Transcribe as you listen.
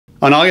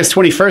On August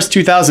 21st,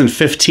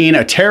 2015,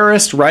 a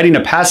terrorist riding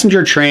a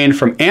passenger train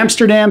from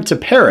Amsterdam to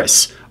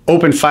Paris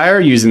opened fire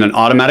using an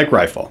automatic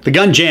rifle. The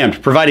gun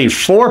jammed, providing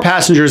 4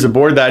 passengers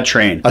aboard that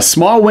train a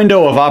small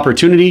window of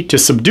opportunity to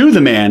subdue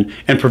the man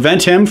and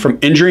prevent him from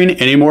injuring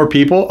any more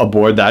people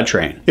aboard that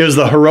train. It was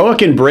the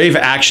heroic and brave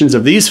actions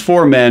of these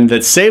 4 men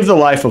that saved the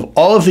life of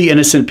all of the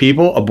innocent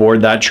people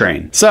aboard that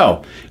train.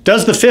 So,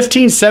 does the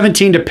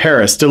 1517 to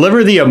Paris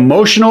deliver the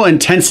emotional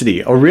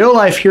intensity a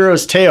real-life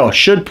hero's tale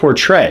should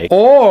portray?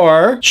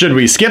 Or should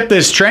we skip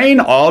this train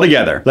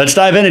altogether? Let's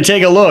dive in and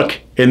take a look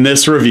in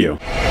this review.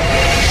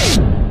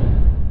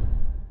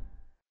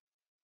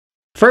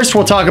 First,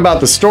 we'll talk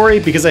about the story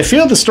because I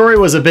feel the story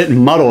was a bit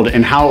muddled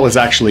in how it was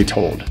actually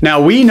told.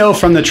 Now, we know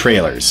from the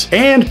trailers,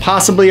 and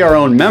possibly our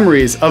own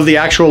memories of the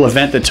actual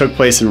event that took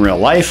place in real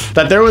life,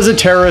 that there was a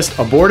terrorist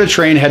aboard a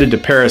train headed to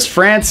Paris,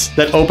 France,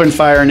 that opened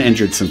fire and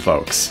injured some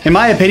folks. In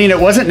my opinion, it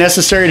wasn't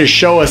necessary to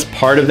show us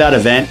part of that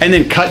event and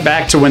then cut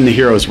back to when the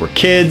heroes were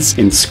kids,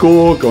 in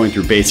school, going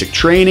through basic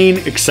training,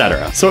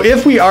 etc. So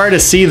if we are to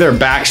see their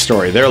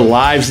backstory, their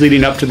lives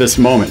leading up to this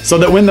moment, so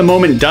that when the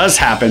moment does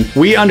happen,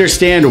 we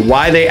understand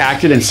why they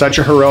acted in such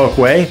a heroic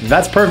way,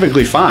 that's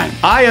perfectly fine.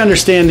 I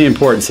understand the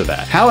importance of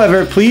that.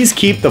 However, please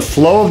keep the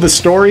flow of the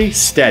story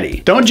steady.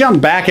 Don't jump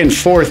back and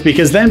forth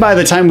because then by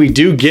the time we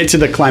do get to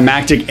the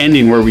climactic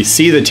ending where we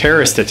see the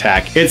terrorist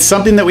attack, it's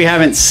something that we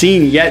haven't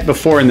seen yet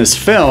before in this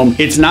film.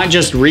 It's not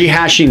just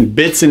rehashing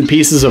bits and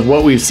pieces of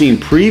what we've seen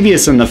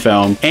previous in the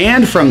film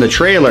and from the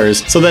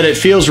trailers so that it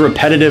feels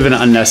repetitive and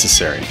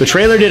unnecessary. The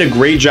trailer did a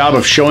great job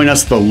of showing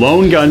us the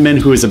lone gunman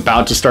who is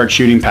about to start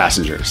shooting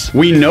passengers.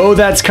 We know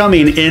that's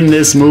coming in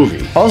this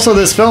movie. Also,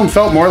 this film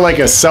felt more like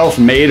a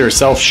self-made or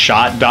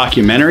self-shot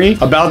documentary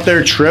about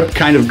their trip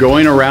kind of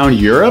going around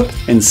Europe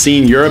and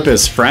seeing Europe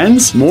as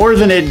friends more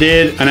than it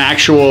did an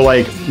actual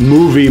like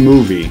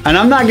movie. And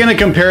I'm not gonna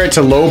compare it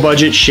to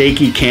low-budget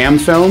shaky cam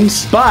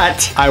films,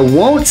 but I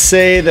won't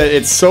say that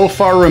it's so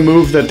far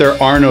removed that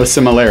there are no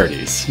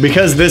similarities.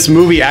 Because this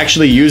movie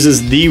actually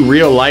uses the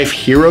real-life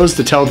heroes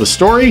to tell the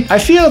story, I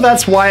feel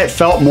that's why it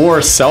felt more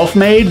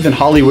self-made than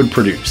Hollywood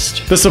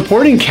produced. The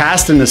supporting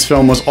cast in this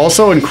film was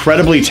also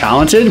incredibly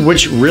talented,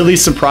 which really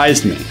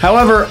surprised me.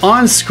 However,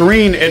 on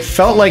screen, it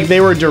felt like they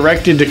were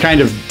directed to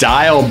kind of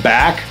dial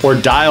back or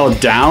dial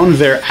down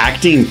their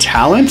acting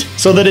talent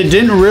so that it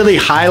didn't really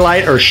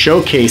highlight or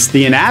showcase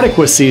the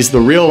inadequacies the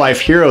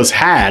real-life heroes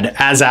had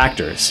as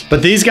actors.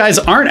 But these guys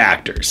aren't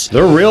actors.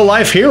 They're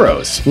real-life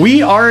heroes.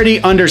 We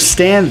already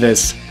understand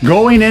this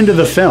going into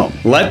the film.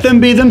 Let them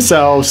be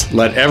themselves,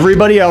 let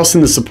everybody else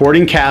in the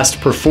supporting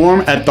cast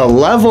perform at the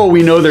level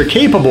we know they're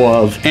capable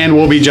of, and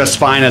we'll be just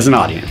fine as an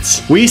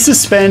audience. We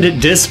suspend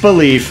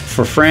disbelief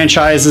for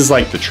franchises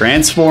like the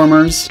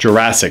Transformers,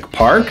 Jurassic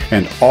Park,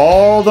 and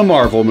all the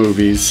Marvel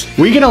movies.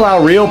 We can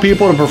allow real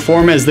people to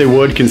perform as they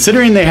would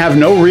considering they have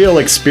no real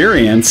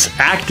experience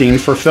acting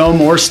for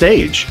film or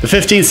stage. The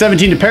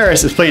 1517 to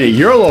Paris is playing at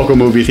your local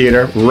movie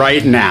theater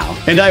right now.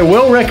 And I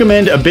will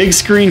recommend a big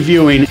screen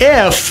viewing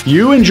if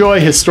you enjoy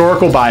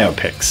historical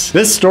biopics.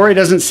 This story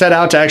doesn't set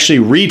out to actually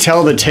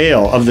retell the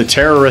tale of the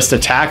terrorist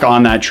attack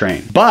on that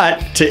train, but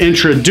to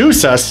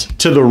introduce us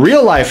to the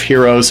real-life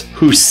heroes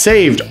who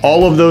saved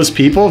all of those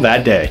people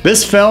that day.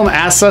 This film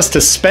asks us to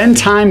spend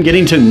time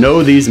getting to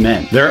know these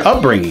men, their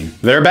upbringing,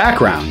 their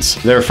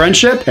backgrounds, their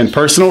friendship, and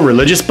personal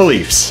religious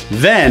beliefs.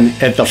 Then,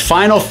 at the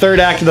final third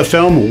act of the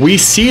film, we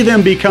see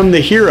them become the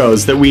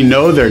heroes that we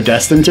know they're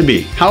destined to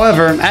be.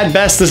 However, at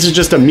best, this is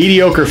just a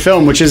mediocre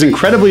film, which is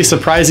incredibly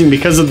surprising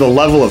because of the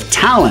level of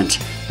talent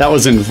that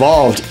was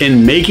involved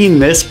in making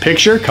this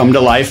picture come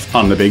to life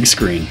on the big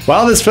screen.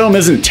 While this film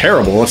isn't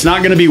terrible, it's not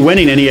going to be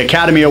winning any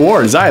Academy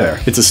Awards either.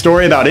 It's a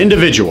story about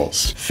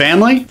individuals,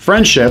 family,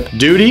 friendship,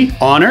 duty,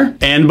 honor,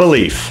 and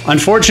belief.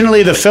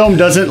 Unfortunately, the film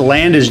doesn't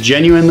land as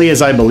genuinely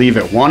as I believe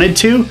it wanted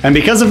to, and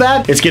because of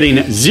that, it's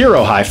getting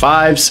 0 high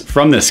fives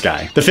from this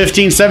guy. The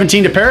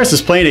 1517 to Paris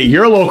is playing at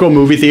your local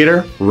movie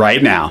theater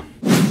right now.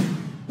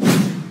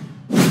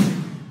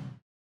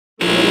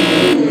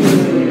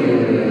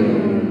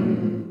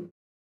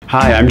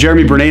 Hi, I'm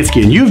Jeremy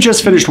Brunansky, and you've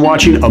just finished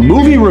watching a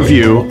movie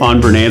review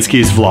on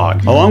Brunansky's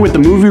Vlog. Along with the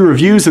movie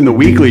reviews and the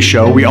weekly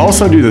show, we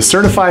also do the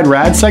Certified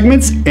Rad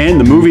segments and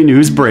the movie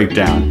news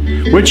breakdown,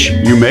 which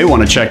you may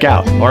want to check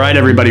out. All right,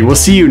 everybody, we'll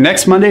see you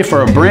next Monday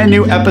for a brand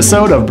new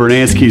episode of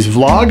Brunansky's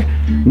Vlog,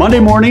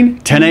 Monday morning,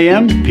 10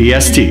 a.m.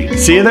 PST.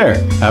 See you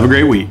there. Have a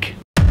great week.